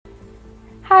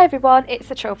Hi everyone, it's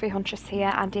the Trophy Huntress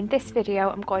here, and in this video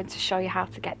I'm going to show you how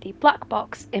to get the black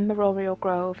box in Memorial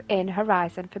Grove in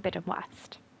Horizon Forbidden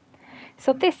West.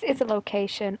 So this is a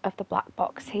location of the black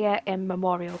box here in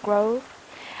Memorial Grove,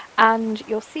 and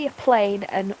you'll see a plane,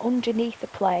 and underneath the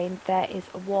plane there is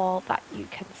a wall that you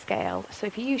can scale. So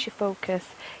if you use your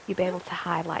focus you'll be able to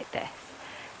highlight this.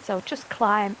 So just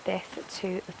climb this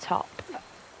to the top.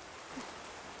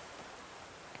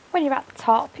 When you're at the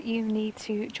top, you need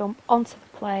to jump onto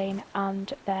the plane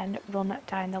and then run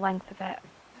down the length of it.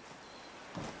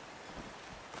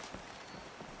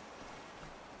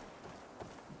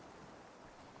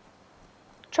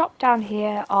 Drop down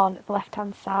here on the left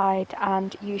hand side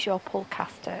and use your pull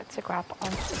caster to grab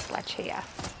onto the sledge here.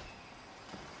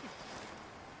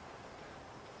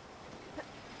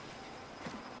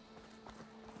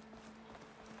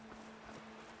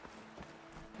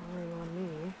 Relying on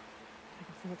me, I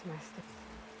can send it to my stick.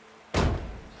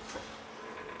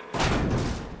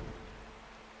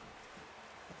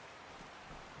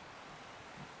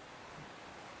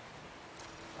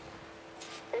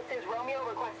 This is Romeo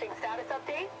requesting status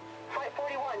update. Flight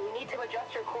 41, you need to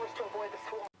adjust your course to avoid the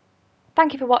swarm.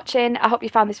 Thank you for watching. I hope you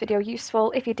found this video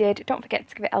useful. If you did, don't forget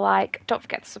to give it a like. Don't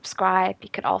forget to subscribe. You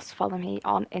can also follow me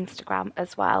on Instagram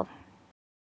as well.